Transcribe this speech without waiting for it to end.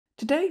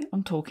Today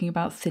I'm talking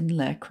about thin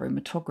layer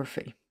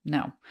chromatography.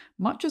 Now,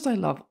 much as I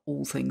love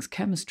all things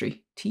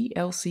chemistry,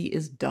 TLC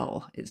is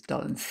dull. It's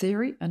dull in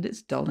theory and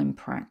it's dull in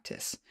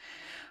practice.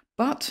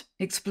 But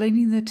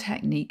explaining the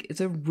technique is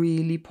a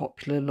really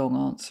popular long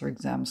answer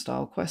exam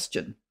style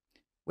question,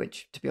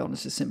 which, to be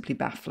honest, is simply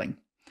baffling.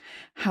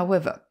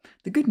 However,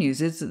 the good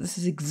news is that this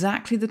is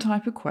exactly the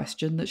type of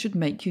question that should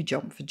make you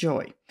jump for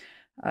joy.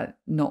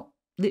 Not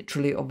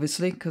literally,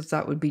 obviously, because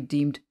that would be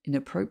deemed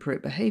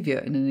inappropriate behaviour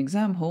in an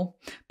exam hall,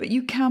 but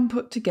you can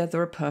put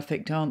together a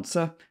perfect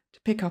answer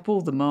to pick up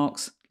all the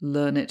marks,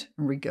 learn it,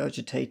 and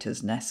regurgitate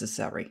as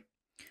necessary.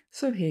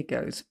 So here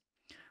goes.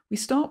 We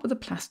start with a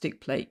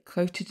plastic plate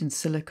coated in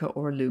silica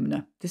or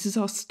alumina. This is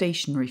our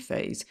stationary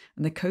phase,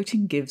 and the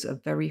coating gives a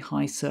very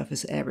high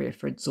surface area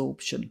for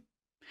adsorption.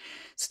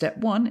 Step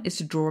 1 is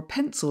to draw a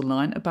pencil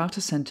line about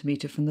 1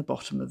 centimetre from the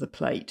bottom of the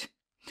plate.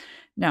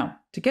 Now,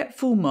 to get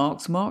full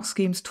marks, mark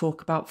schemes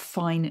talk about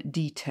fine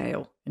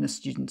detail in a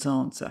student's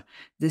answer.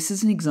 This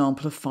is an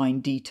example of fine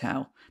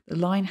detail. The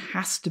line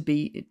has to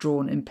be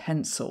drawn in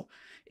pencil.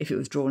 If it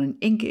was drawn in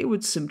ink, it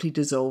would simply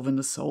dissolve in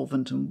the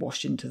solvent and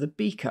wash into the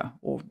beaker,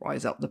 or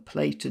rise up the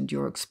plate and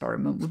your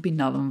experiment would be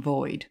null and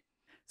void.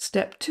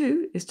 Step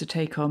 2 is to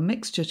take our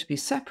mixture to be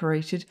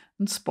separated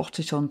and spot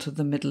it onto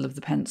the middle of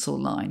the pencil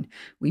line.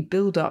 We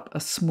build up a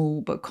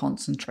small but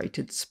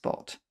concentrated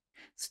spot.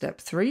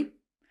 Step 3,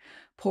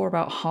 pour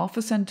about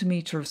 0.5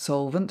 centimetre of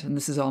solvent, and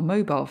this is our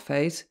mobile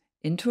phase,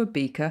 into a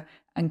beaker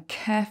and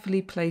carefully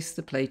place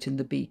the plate in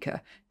the beaker,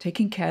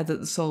 taking care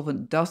that the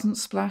solvent doesn't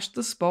splash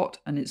the spot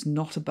and it's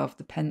not above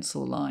the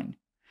pencil line.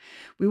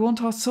 We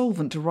want our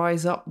solvent to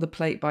rise up the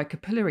plate by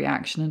capillary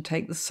action and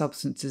take the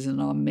substances in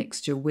our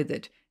mixture with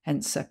it,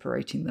 hence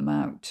separating them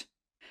out.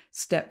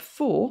 Step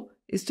 4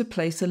 is to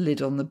place a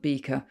lid on the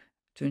beaker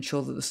to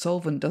ensure that the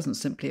solvent doesn't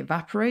simply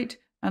evaporate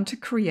and to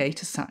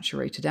create a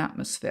saturated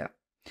atmosphere.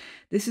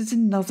 This is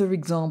another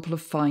example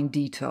of fine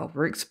detail.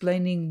 We're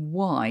explaining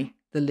why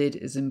the lid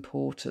is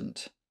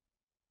important.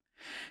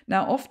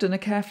 Now, often a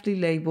carefully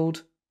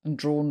labelled and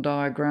drawn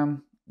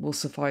diagram will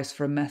suffice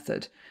for a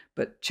method,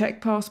 but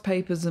check past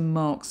papers and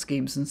mark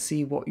schemes and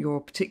see what your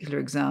particular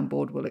exam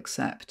board will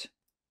accept.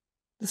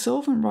 The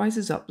solvent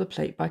rises up the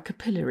plate by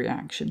capillary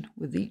action,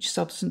 with each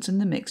substance in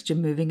the mixture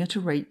moving at a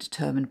rate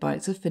determined by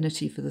its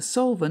affinity for the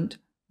solvent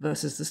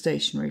versus the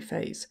stationary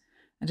phase,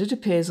 and it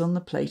appears on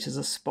the plate as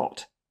a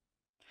spot.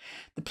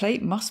 The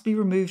plate must be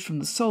removed from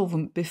the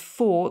solvent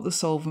before the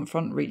solvent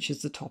front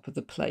reaches the top of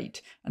the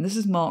plate, and this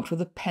is marked with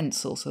a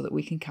pencil so that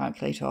we can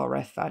calculate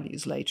RF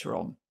values later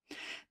on.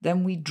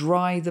 Then we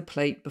dry the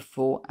plate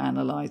before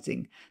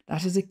analysing.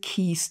 That is a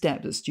key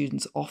step that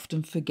students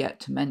often forget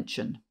to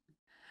mention.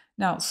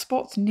 Now,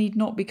 spots need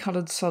not be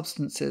coloured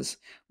substances.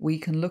 We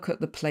can look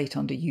at the plate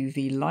under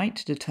UV light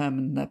to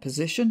determine their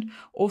position,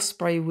 or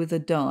spray with a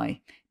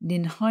dye.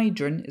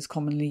 Ninhydrin is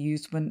commonly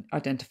used when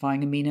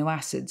identifying amino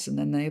acids, and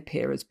then they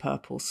appear as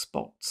purple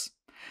spots.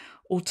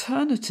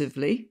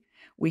 Alternatively,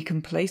 we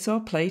can place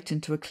our plate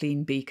into a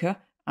clean beaker,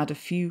 add a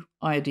few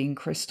iodine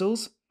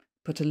crystals,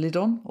 put a lid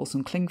on or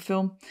some cling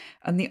film,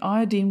 and the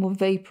iodine will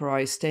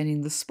vaporise,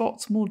 staining the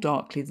spots more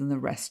darkly than the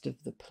rest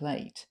of the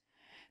plate.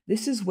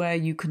 This is where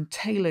you can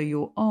tailor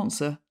your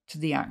answer to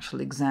the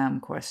actual exam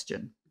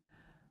question.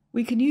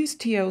 We can use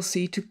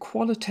TLC to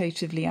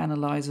qualitatively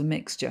analyse a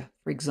mixture,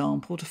 for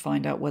example, to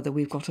find out whether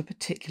we've got a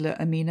particular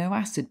amino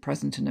acid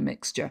present in a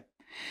mixture.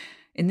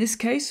 In this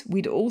case,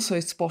 we'd also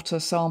spot a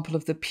sample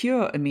of the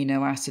pure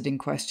amino acid in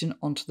question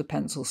onto the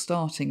pencil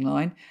starting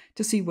line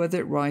to see whether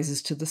it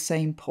rises to the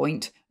same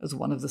point as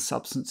one of the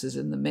substances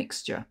in the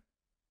mixture.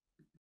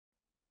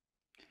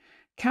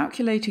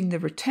 Calculating the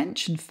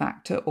retention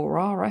factor or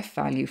RF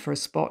value for a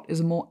spot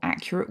is a more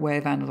accurate way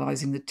of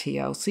analysing the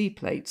TLC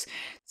plates,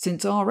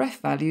 since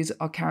RF values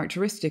are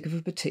characteristic of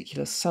a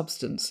particular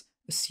substance,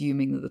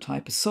 assuming that the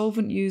type of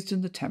solvent used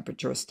and the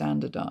temperature are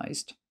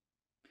standardised.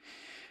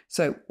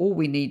 So all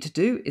we need to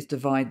do is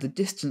divide the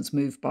distance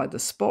moved by the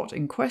spot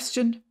in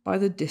question by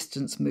the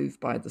distance moved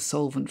by the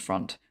solvent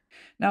front.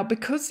 Now,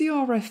 because the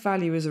RF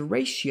value is a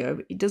ratio,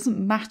 it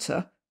doesn't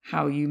matter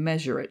how you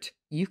measure it.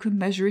 You can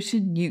measure it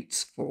in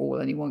newts for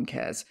all anyone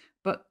cares,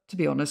 but to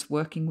be honest,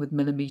 working with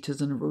millimetres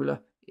and a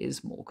ruler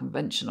is more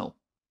conventional.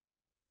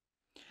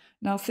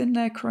 Now, thin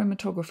layer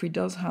chromatography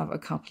does have a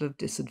couple of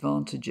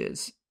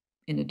disadvantages,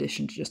 in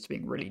addition to just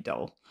being really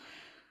dull.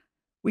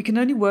 We can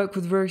only work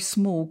with very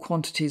small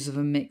quantities of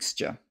a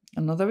mixture,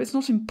 and although it's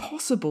not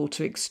impossible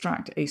to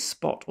extract a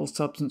spot or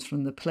substance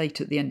from the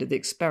plate at the end of the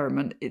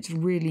experiment, it's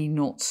really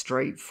not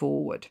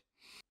straightforward.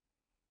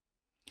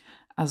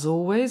 As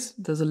always,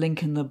 there's a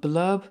link in the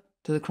blurb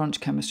to the Crunch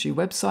Chemistry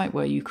website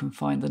where you can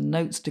find the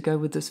notes to go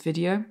with this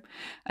video.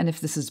 And if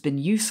this has been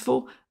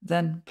useful,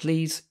 then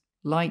please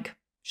like,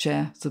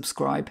 share,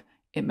 subscribe.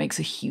 It makes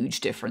a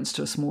huge difference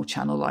to a small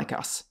channel like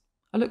us.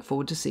 I look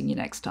forward to seeing you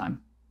next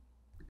time.